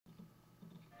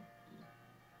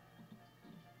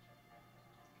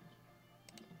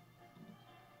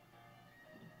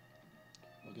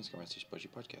welcome to Scott Ransopher's Poetry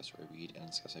Podcast, where I read and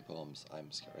discuss my poems.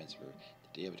 I'm Scott Ransopher.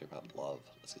 Today I'm talking about love.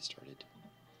 Let's get started.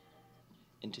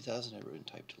 In 2000 I wrote and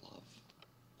typed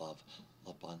love.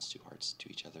 Love bonds two hearts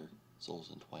to each other, souls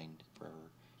entwined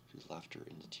forever, through laughter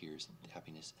and the tears, the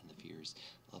happiness and the fears.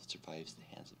 Love survives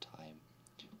the hands of time.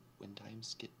 When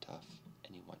times get tough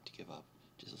and you want to give up,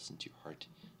 just listen to your heart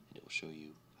and it will show you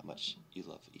how much you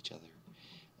love each other.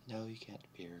 And now you can't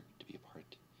bear to be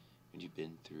apart when you've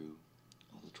been through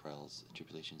all the trials and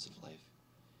tribulations of life,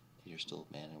 and you're still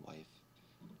man and wife.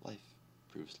 Life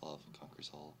proves love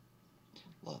conquers all.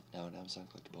 Love, now in Amazon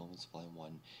Collected Poems, Volume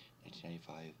 1,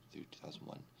 1995 through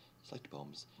 2001. Selected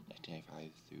Poems,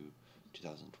 1995 through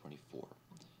 2024.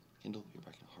 Kindle,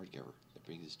 paperback, and hardcover. That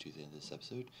brings us to the end of this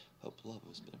episode. Hope love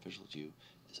was beneficial to you.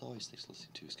 As always, thanks for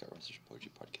listening to Scott Ransopher's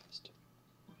Poetry Podcast.